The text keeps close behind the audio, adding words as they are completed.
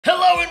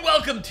Hello and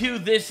welcome to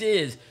This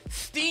Is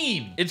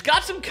Steam. It's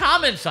got some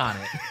comments on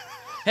it.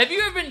 Have you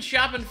ever been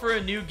shopping for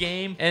a new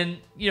game and,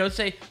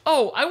 say,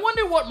 oh, I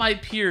wonder what my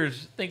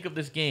peers think of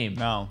this game?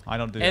 No, I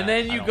don't do that. And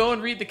then you go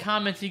and read the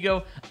comments and you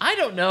go, I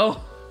don't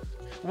know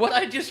what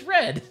I just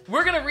read.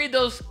 We're going to read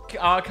those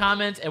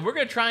comments and we're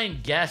going to try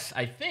and guess,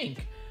 I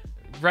think.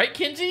 Right,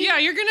 Kinsey? Yeah,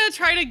 you're going to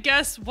try to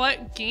guess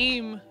what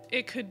game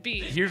it could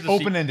be. Here's the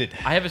open-ended.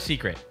 I have a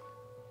secret.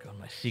 Go to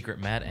my secret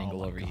mad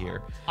angle over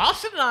here.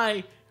 Austin and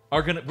I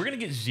we're gonna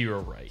get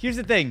 0 right. Here's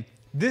the thing.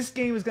 This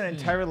game is going to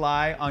entirely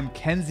rely on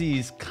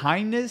Kenzie's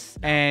kindness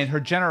and her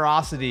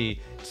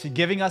generosity to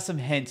giving us some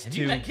hints Have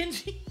you met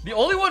Kinsey? The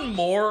only one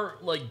more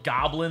like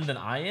goblin than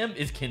I am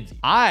is Kinsey.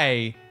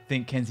 I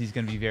think Kenzie's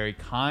going to be very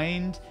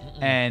kind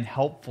and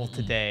helpful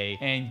today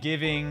and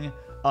giving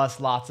us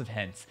lots of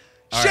hints.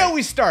 Shall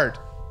we start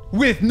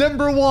with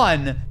number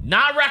 1?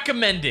 Not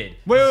recommended.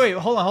 Wait,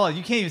 hold on.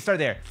 You can't even start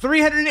there.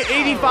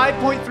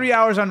 385.3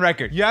 hours on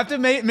record. You have to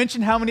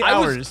mention how many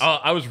hours.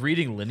 I was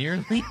reading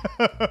linearly.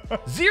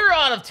 0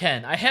 out of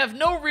 10. I have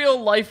no real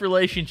life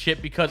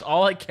relationship because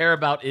all I care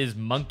about is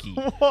monkey.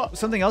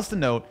 Something else to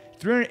note.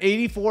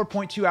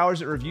 384.2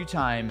 hours at review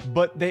time,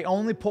 but they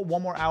only put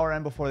 1 more hour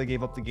in before they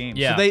gave up the game.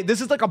 Yeah. So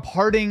this is like a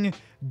parting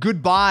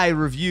goodbye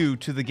review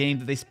to the game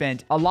that they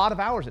spent a lot of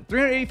hours at.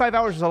 385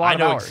 hours is a lot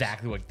of hours. I know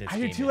exactly what this game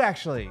is. I do too,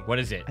 actually. What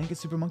is it? I think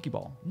it's Super Monkey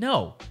Ball.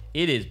 No,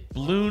 it is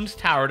Bloons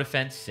Tower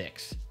Defense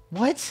 6.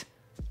 What?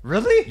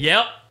 Really?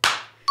 Yep.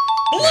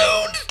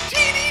 Bloons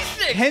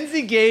TD6!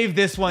 Kenzie gave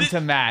this one to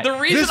Matt. The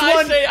reason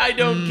I say I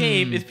don't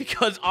game is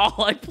because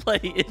all I play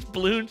is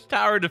Bloons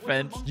Tower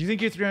Defense. Do you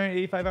think you're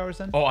 385 hours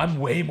then? Oh, I'm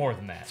way more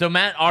than that. So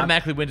Matt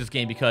automatically wins this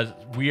game because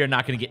we are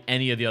not going to get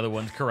any of the other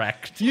ones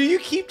correct. You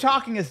keep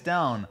talking us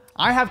down.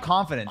 I have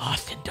confidence.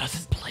 Austin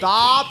doesn't play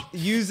Stop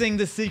games. using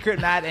the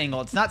secret Matt angle.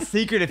 It's not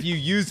secret if you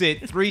use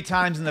it 3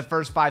 times in the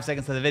first 5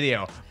 seconds of the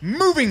video.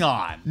 Moving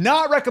on.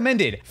 Not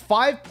recommended.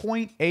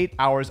 5.8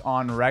 hours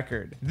on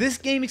record. This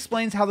game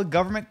explains how the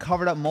government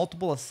covered up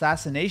multiple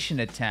assassination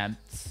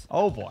attempts.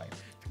 Oh boy.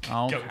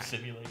 Okay. Goat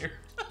Simulator.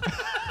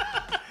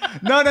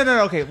 No.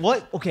 Okay.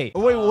 What? Okay.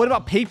 Wait. What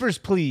about Papers,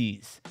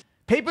 Please?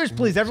 Papers,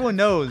 Please. Everyone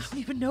knows. I don't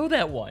even know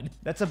that one.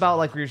 That's about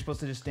like where you're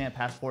supposed to just stamp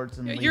passports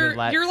and You're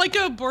like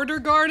a border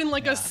guard in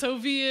like a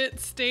Soviet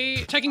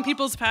state, checking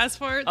people's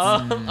passports.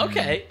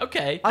 Okay.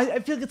 I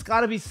feel like it's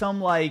got to be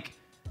some like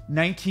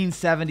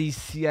 1970s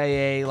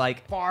CIA,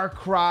 like Far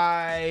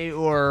Cry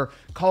or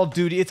Call of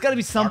Duty. It's got to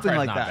be something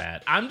like not that.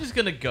 Bad. I'm just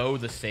gonna go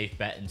the safe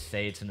bet and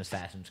say it's an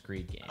Assassin's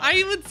Creed game.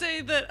 I would say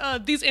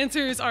that these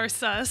answers are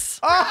sus.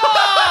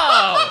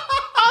 Oh!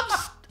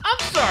 I'm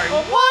sorry.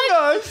 Among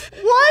Us?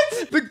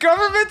 What? The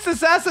government's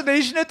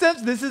assassination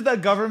attempts? This is the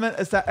government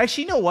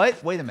Actually, you know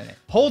what? Wait a minute.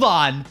 Hold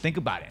on. Think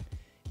about it.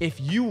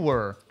 If you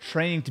were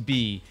training to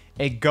be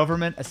a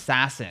government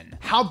assassin,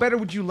 how better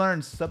would you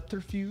learn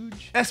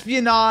subterfuge,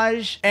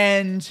 espionage,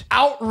 and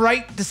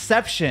outright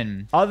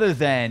deception other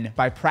than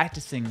by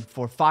practicing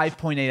for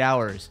 5.8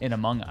 hours in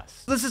Among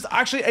Us? This is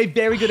actually a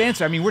very good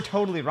answer. I mean, we're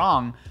totally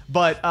wrong,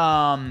 but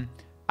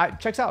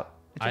checks out.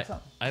 I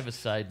have a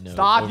side note.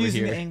 Stop over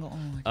using here. the angle.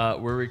 Oh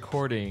we're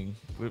recording.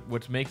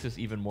 What makes this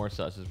even more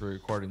sus is we're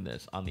recording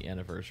this on the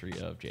anniversary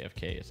of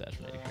JFK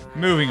assassination.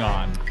 Moving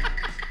on.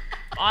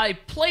 I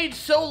played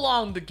so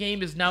long, the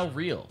game is now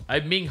real.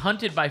 I'm being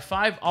hunted by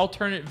 5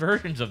 alternate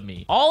versions of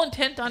me, all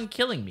intent on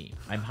killing me.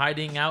 I'm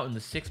hiding out in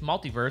the 6th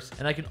multiverse,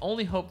 and I can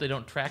only hope they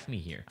don't track me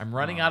here. I'm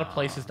running out of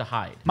places to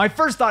hide. My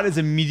first thought is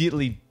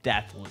immediately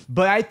Deathloop,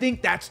 but I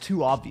think that's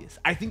too obvious.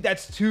 I think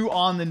that's too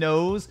on the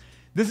nose.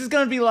 This is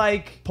gonna be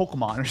like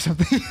Pokemon or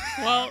something.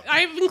 Well,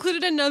 I've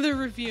included another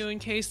review in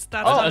case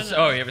that's not enough.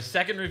 Oh, you have a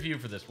second review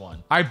for this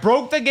one. I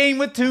broke the game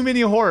with too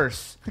many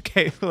horse.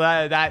 Okay,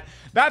 well, that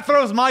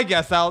throws my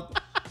guess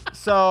out.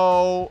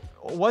 So,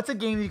 what's a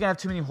game you can have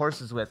too many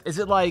horses with? Is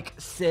it like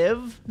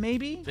Civ,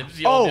 maybe? This is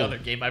the only other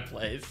game I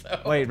play. So.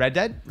 Wait, Red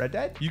Dead? Red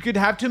Dead? You could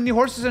have too many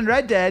horses in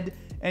Red Dead,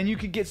 and you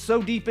could get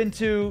so deep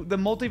into the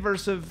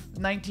multiverse of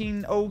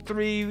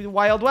 1903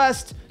 Wild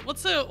West.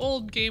 What's the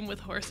old game with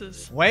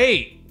horses?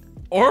 Wait.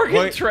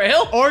 Oregon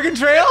Trail? Oregon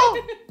Trail?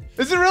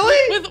 Is it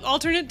really? With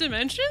alternate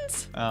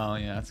dimensions? Oh,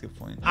 yeah, that's a good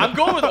point. I'm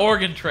going with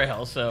Oregon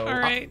Trail, so. All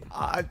right.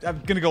 I'm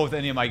going to go with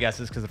any of my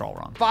guesses because they're all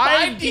wrong.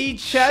 5D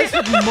chess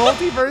with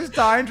multiverse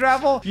time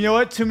travel? You know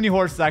what? Too many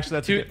horses, actually.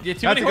 That's a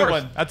good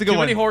one. That's a good one.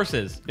 Too many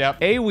horses. Yep.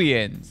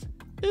 Aliens.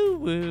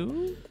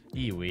 Ooh-woo.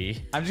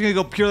 Eewee. I'm just going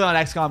to go purely on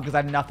XCOM because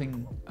I have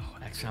nothing. Oh,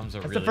 XCOM's a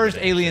That's really the first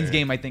good Aliens answer.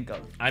 game I think of.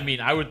 I mean,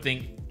 I would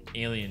think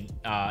Alien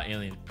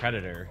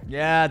Predator.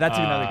 Yeah, that's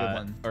another good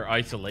one. Or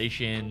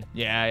Isolation.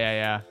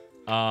 Yeah.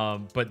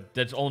 But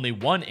that's only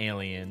one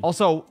alien.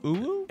 Also,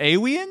 ooh,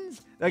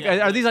 aliens? Like,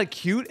 Yeah. are these like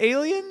cute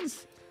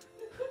aliens?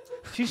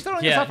 She's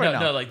throwing this up right now.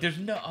 No, like there's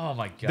no. Oh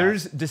my god.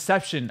 There's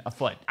deception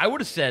afoot. I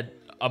would have said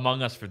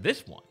Among Us for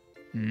this one.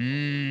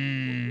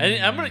 Mm.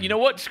 And I'm gonna. You know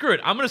what? Screw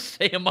it. I'm gonna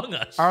say Among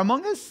Us. Are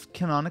Among Us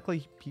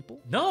canonically people?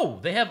 No,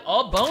 they have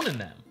a bone in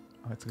them.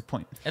 Oh, that's a good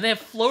point. And they have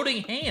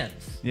floating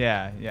hands.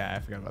 Yeah, I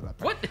forgot about that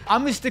part. What?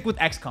 I'm gonna stick with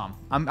XCOM.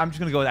 I'm just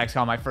gonna go with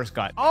XCOM, my first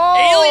gut.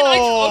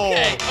 Oh!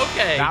 Alien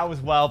Okay. That was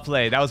well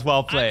played. That was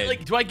well played.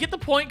 Like, do I get the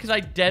point? Because I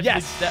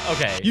definitely Yes.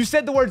 Okay. You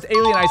said the words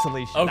alien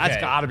isolation. Okay.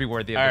 That's got to be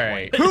worthy of All the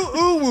right. point. Who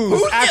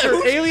ooh-woos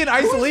after alien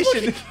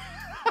isolation?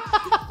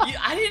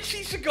 I didn't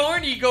see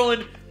Sigourney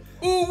going,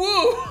 ooh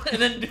woo,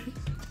 and then.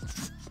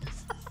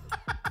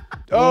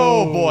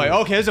 Oh boy.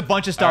 Okay, there's a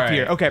bunch of stuff All right.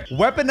 here. Okay.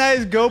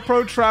 Weaponized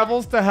GoPro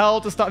travels to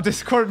hell to stop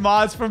Discord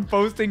mods from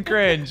posting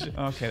cringe.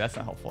 Okay, that's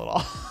not helpful at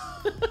all.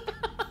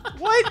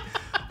 What?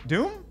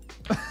 Doom?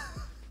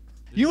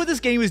 You know what this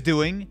game is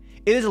doing?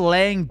 It is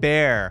laying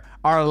bare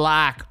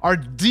our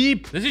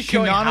deep This is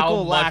showing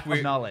canonical how lack much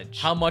of knowledge.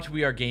 How much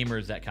we are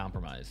gamers that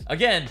compromise.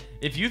 Again,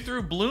 if you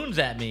threw balloons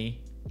at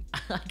me,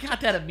 I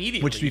got that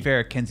immediately. Which, to be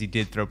fair, Kenzie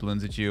did throw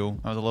balloons at you.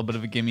 That was a little bit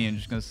of a gimme, I'm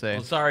just going to say.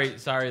 Well, sorry,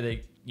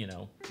 they,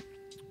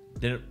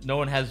 no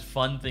one has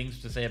fun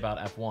things to say about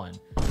F1.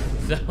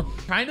 So,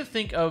 trying to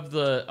think of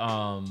the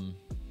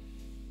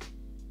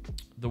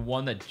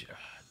one that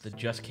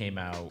just came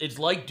out. It's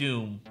like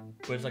Doom,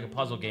 but it's like a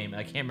puzzle game, and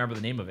I can't remember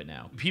the name of it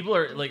now. People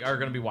are going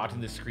to be watching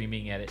this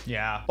screaming at it.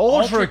 Yeah.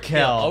 Ultra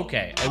Kill.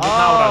 Okay, it was not what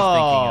I was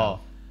thinking of.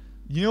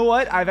 You know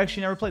what? I've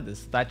actually never played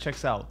this. That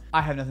checks out.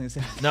 I have nothing to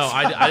say. No,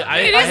 I It I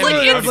is haven't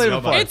like even played it know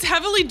before. about it. It's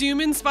heavily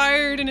Doom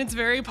inspired, and it's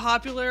very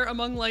popular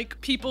among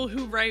like people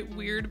who write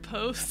weird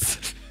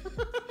posts.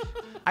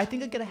 I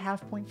think I get a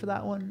half point for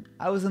that one.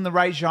 I was in the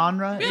right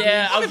genre.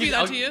 Yeah, I'll give you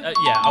that to you. Yeah,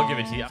 I'll give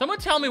it to you. Someone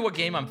tell me what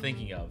game I'm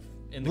thinking of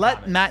in the Let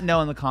comments. Matt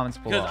know in the comments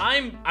below.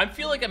 Because I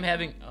feel like I'm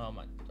having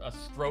a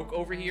stroke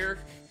over here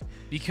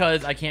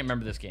because I can't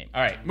remember this game.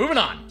 All right, moving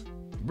on.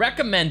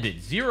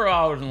 Recommended 0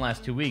 hours in the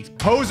last 2 weeks.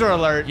 Poser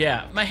alert.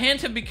 Yeah, my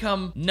hands have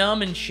become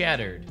numb and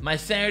shattered. My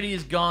sanity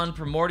is gone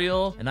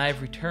primordial, and I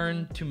have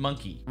returned to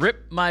monkey.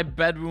 Rip my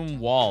bedroom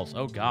walls.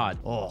 Oh God.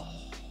 Oh.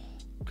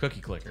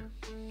 Cookie clicker.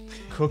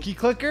 Cookie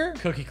clicker?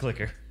 Cookie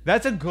clicker.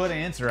 That's a good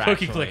answer,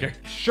 Cookie actually. clicker.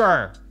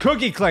 Sure.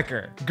 Cookie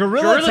clicker.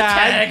 Gorilla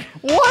tag. tag.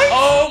 What?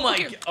 Oh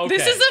my. Okay.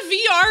 This is a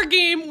VR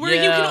game where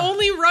you Yeah. can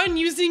only run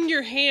using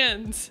your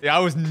hands. Yeah, I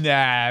was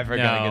never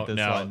going to No, get this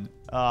no. one.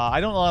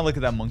 I don't want to look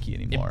at that monkey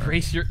anymore.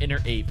 Embrace your inner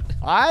ape.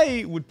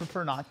 I would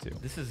prefer not to.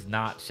 This is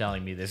not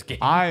selling me this game.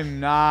 I'm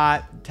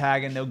not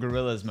tagging no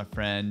gorillas, my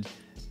friend.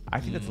 I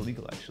think that's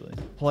illegal, actually.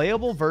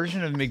 Playable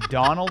version of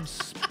McDonald's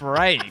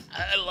Sprite.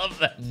 I love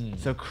that.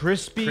 So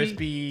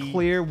crispy,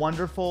 clear,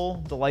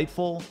 wonderful,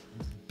 delightful.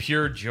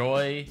 Pure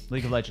joy.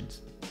 League of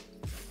Legends.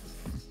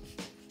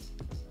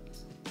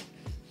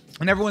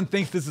 And everyone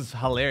thinks this is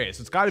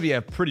hilarious. It's got to be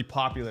a pretty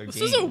popular This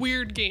game. is a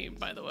weird game,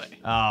 by the way.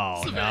 Oh,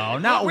 It's no,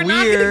 very- not We're weird.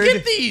 not gonna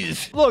get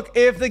these. Look,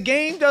 if the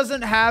game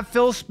doesn't have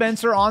Phil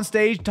Spencer on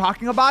stage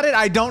talking about it,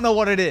 I don't know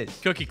what it is.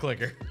 Cookie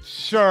clicker.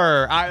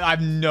 Sure, I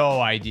have no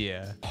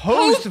idea.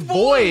 Post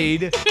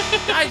Void.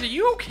 Guys, are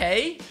you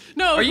okay?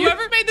 No, Are you-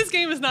 whoever made this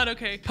game is not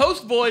okay.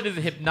 Post Void is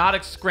a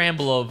hypnotic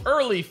scramble of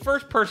early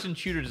first-person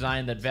shooter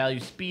design that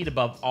values speed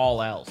above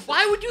all else.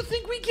 Why would you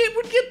think would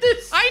get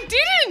this? I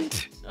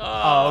didn't.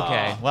 Oh,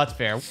 okay. Well, that's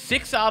fair.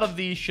 6 out of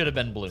these should have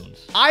been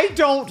balloons. I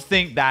don't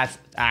think that's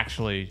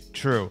actually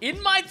true.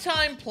 In my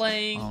time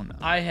playing, Oh, no.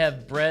 I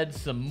have bred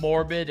some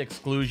morbid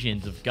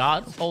exclusions of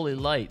God's holy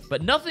light,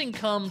 but nothing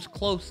comes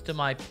close to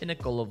my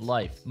pinnacle of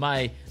life,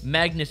 my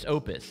magnus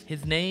opus.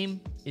 His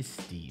name is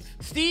Steve.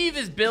 Steve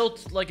is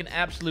built like an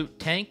absolute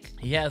tank.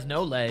 He has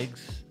no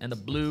legs and a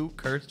blue,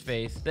 cursed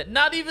face that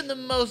not even the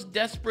most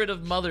desperate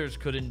of mothers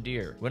could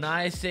endear. When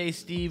I say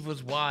Steve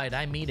was wide,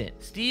 I mean it.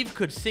 Steve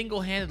could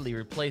single-handedly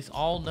replace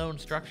all known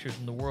structures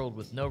in the world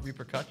with no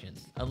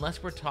repercussions,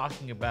 unless we're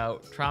talking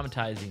about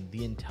traumatizing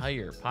the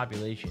entire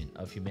population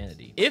of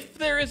humanity. If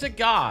there is a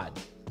God,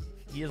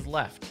 he is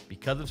left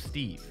because of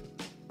Steve.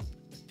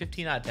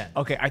 15 out of 10.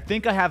 Okay, I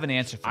think I have an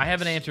answer for I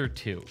have an this. answer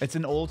too. It's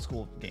an old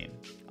school game.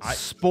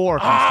 Spore.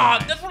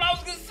 That's what I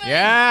was gonna say.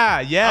 Yeah,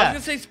 I yeah.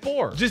 was gonna say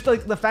Spore. Just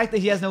like the fact that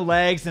he has no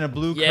legs and a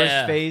blue Yeah,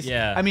 cursed face.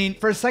 yeah. I mean,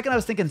 for a second I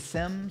was thinking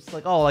Sims,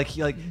 like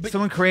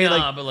someone created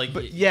nah,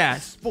 but yeah,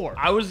 Spore.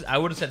 I would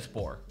have said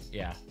Spore.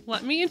 Yeah.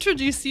 Let me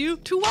introduce you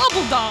to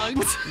Wobble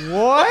Dogs.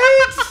 What?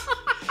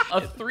 A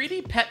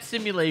 3D pet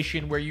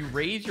simulation where you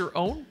raise your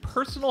own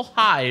personal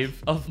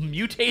hive of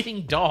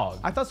mutating dogs.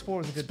 I thought Spore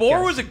was a good Spore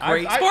guess. was a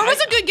great. Spore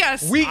was a good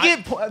guess. We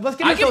get let's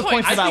give I ourselves get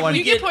points for I that think one.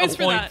 we get a points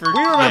for point that. for- We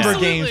remember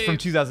Absolutely. games from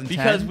 2010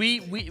 because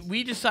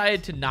we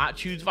decided to not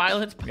choose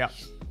violence. Yeah.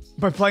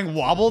 By playing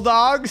Wobble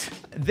Dogs?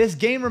 This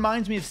game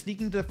reminds me of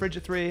sneaking to the fridge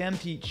at 3 a.m.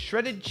 to eat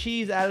shredded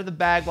cheese out of the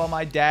bag while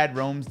my dad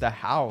roams the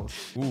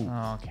house. Ooh.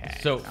 Okay.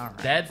 So all right.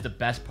 that's the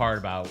best part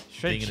about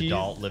Shredded being an cheese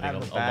adult living out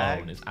of the bag?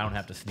 alone is I don't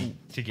have to sneak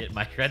to get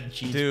my shredded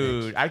cheese.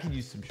 Dude, I could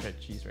use some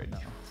shredded cheese right now.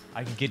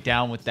 I could get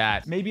down with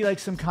that. Maybe like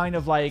some kind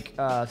of like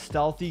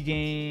stealthy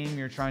game.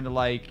 You're trying to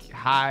like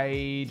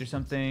hide or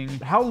something.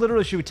 How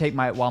literally should we take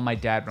while my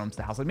dad roams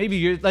the house? Like maybe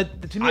you're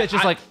like to me it's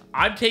just like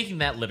I'm taking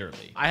that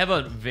literally. I have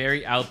a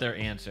very out there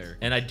answer,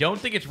 and I don't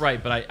think it's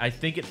right, but I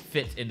think it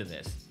fits into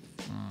this.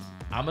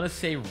 I'm gonna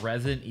say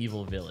Resident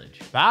Evil Village.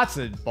 That's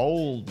a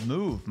bold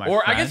move, my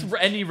Or friend. I guess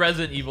any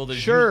Resident Evil.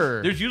 There's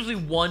usually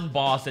one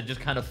boss that just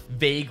kind of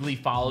vaguely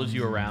follows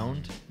you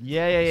around.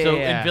 Yeah. So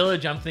in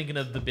Village, I'm thinking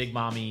of the Big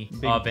Mommy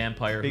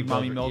vampire. Big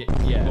Mommy milk.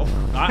 Yeah.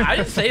 I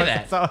didn't say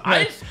that.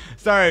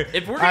 Sorry.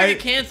 If we're gonna get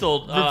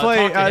canceled,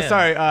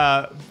 sorry.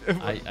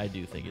 I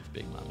do think it's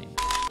Big Mommy.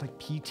 Like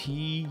PT,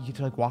 you get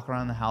to like walk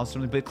around the house or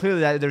something, but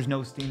clearly there's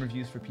no Steam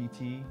reviews for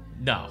PT.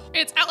 No.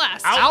 It's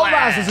Outlast.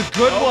 Outlast is a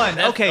good one.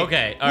 Okay.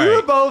 Okay. We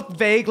were both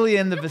vaguely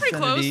in the pretty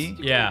vicinity.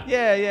 close. Yeah.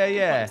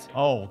 Yeah.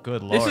 Oh,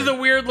 good lord. This is a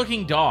weird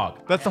looking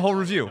dog. That's the whole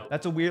review.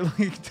 That's a weird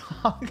looking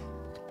dog.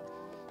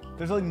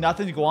 There's like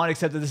nothing to go on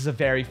except that this is a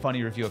very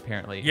funny review,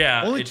 apparently.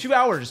 Yeah. Only 2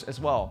 hours as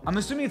well. I'm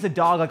assuming it's a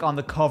dog like on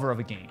the cover of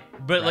a game.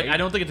 But like, right? I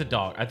don't think it's a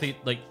dog. I think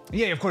like.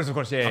 Yeah, of course.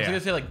 Yeah. I'm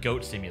gonna say like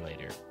Goat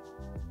Simulator.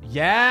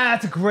 Yeah,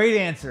 that's a great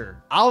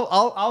answer.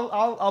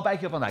 I'll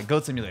back you up on that.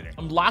 Goat Simulator.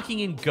 I'm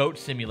locking in Goat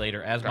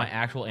Simulator as my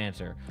actual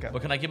answer. Okay.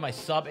 But can I give my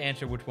sub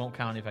answer, which won't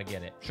count if I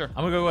get it? Sure.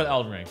 I'm gonna go with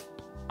Elden Ring.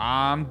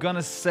 I'm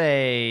gonna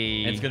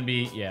say It's gonna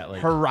be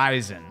like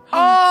Horizon.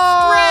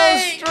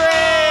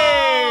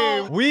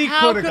 Stray! We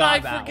How could could have I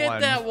got forget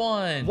one. that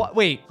one? What?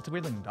 Wait, it's a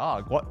weird looking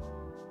dog. What?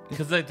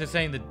 Because they're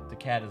saying that the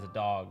cat is a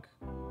dog.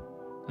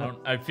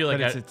 I feel like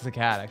But it's a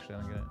cat, actually. I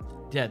don't get it.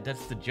 yeah,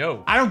 that's the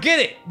joke. I don't get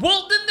it.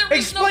 Well, then there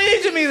is Explain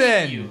it to me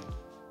then.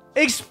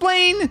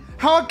 Explain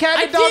how a cat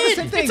and a dog is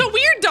the same thing. It's a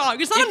weird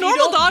dog. It's not If a you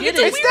normal don't dog. get It's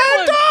a it- It's weird not a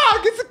one.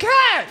 dog. It's a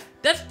cat.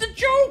 That's the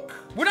joke.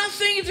 We're not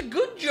saying it's a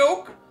good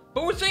joke,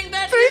 but we're saying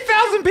that.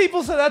 3,000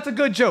 people said that's a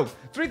good joke.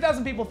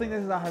 3,000 people think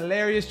this is a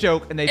hilarious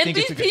joke, and they And think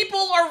these it's a good. people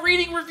are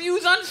reading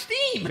reviews on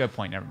Steam. Good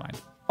point. Never mind.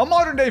 A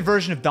modern-day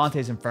version of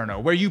Dante's Inferno,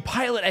 where you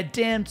pilot a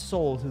damned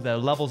soul through the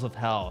levels of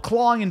hell,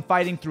 clawing and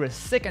fighting through a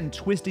sick and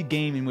twisted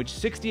game in which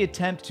 60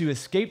 attempt to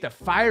escape the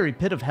fiery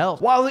pit of hell,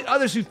 while the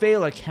others who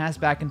fail are cast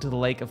back into the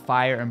lake of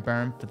fire and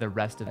burned for the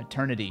rest of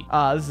eternity.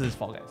 This is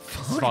Fall Guys.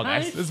 This is Fall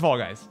Guys. This is Fall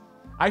Guys.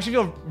 I actually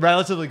feel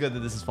relatively good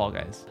that this is Fall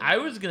Guys. I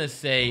was gonna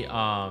say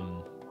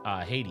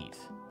Hades.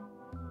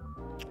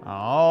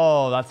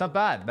 Oh, that's not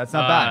bad. That's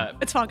not bad.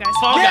 It's Fall Guys.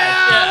 Fall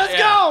Guys. Let's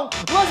go!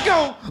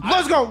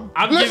 Let's go!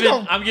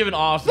 I'm giving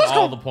Austin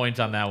all the points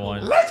on that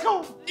one. Let's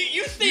go!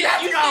 You stay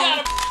out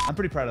of. I'm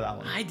pretty proud of that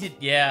one. I did,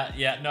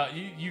 yeah. No,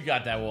 you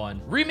got that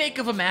one. Remake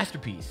of a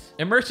masterpiece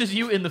immerses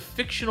you in the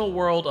fictional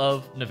world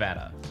of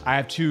Nevada. I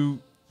have 2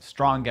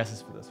 strong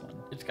guesses for this one.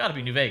 It's got to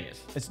be New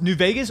Vegas. It's New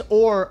Vegas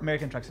or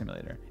American Truck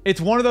Simulator. It's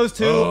one of those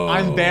 2. Oh.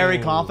 I'm very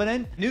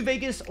confident. New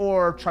Vegas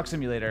or Truck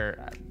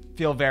Simulator. I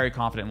feel very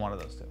confident in one of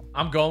those 2.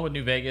 I'm going with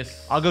New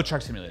Vegas. I'll go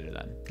Truck Simulator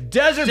then.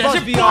 Desert Bus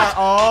Desert VR. Bus!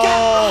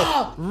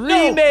 Oh,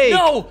 remake.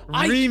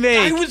 Remake.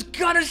 I was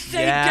gonna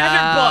say Yeah.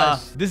 Desert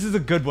Bus. This is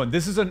a good one.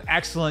 This is an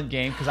excellent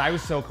game because I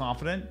was so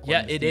confident.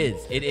 Yeah, it is.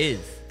 It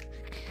is.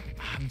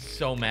 I'm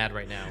so mad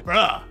right now.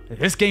 Bruh,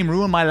 this game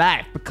ruined my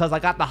life because I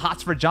got the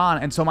hots for John,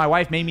 and so my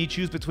wife made me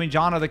choose between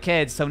John or the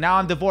kids. So now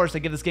I'm divorced. I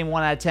give this game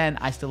 1 out of 10.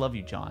 I still love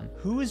you, John.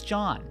 Who is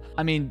John?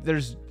 I mean,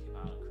 there's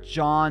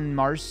John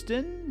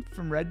Marston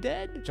from Red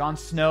Dead, Jon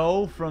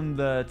Snow from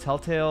the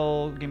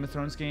Telltale Game of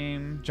Thrones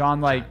game,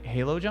 John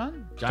Halo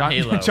John? John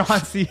Halo. John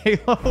C.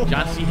 Halo.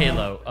 John C.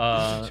 Halo.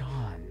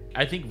 John.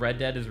 I think Red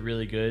Dead is a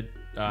really good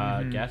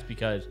guess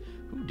because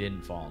who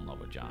didn't fall in love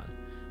with John?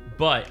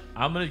 But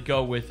I'm gonna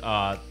go with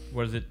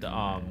what is it?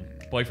 The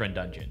Boyfriend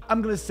Dungeon.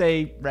 I'm gonna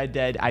say Red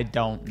Dead. I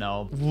don't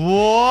know.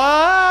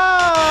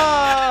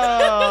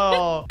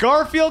 Whoa!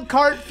 Garfield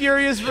Kart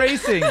Furious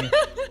Racing.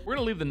 We're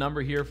gonna leave the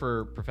number here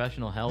for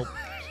professional help.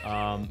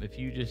 If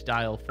you just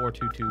dial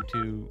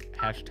 4222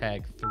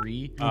 #3,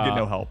 You get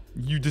no help.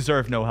 You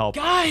deserve no help.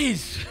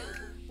 guys.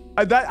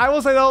 I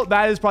will say though,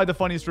 that is probably the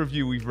funniest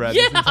review we've read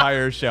this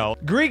entire show.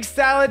 Greek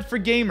salad for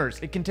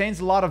gamers. It contains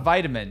a lot of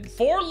vitamins.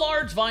 4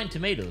 large vine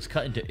tomatoes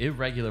cut into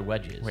irregular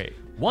wedges. Wait.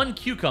 1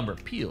 cucumber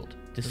peeled,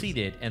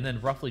 seeded, and then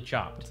roughly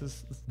chopped.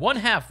 This is-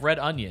 1/2 red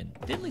onion,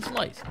 thinly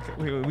sliced.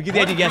 Wait, we get the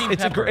 1 idea. Yes, green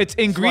pepper, it's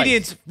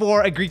ingredients sliced.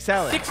 for a Greek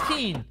salad.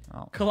 16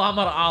 Oh.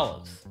 Kalamata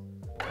olives.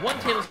 1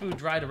 tablespoon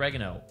dried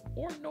oregano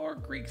or Knorr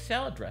Greek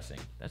salad dressing.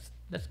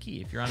 That's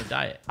key if you're on a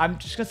diet. I'm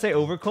just gonna say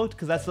overcooked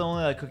because that's the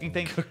only like cooking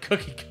thing.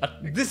 Cookie cutter.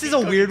 This is a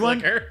weird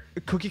clicker.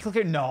 one. Cookie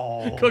clicker?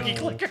 No. Cookie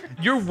clicker.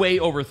 You're way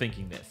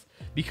overthinking this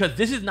because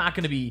this is not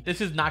gonna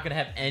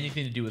have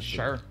anything to do with food.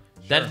 Sure.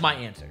 That's my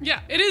answer.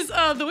 Yeah, it is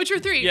The Witcher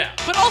 3. Yeah.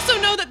 But also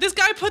know that this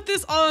guy put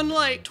this on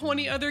like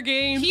 20 other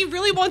games. He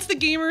really wants the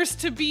gamers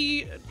to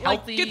be like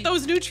Healthy. get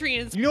those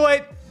nutrients. You know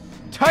what?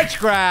 Touch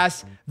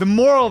grass. The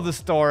moral of the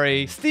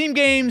story: Steam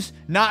games,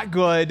 not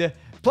good.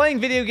 Playing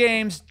video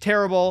games,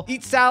 terrible.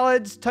 Eat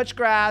salads, touch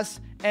grass,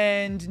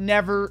 and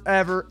never,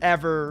 ever,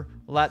 ever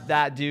let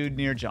that dude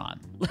near John.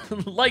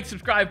 Like,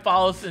 subscribe,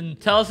 follow us, and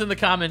tell us in the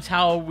comments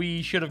how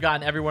we should have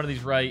gotten every one of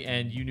these right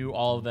and you knew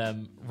all of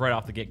them right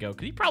off the get-go.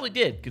 Because you probably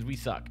did, because we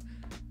suck.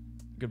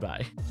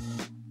 Goodbye.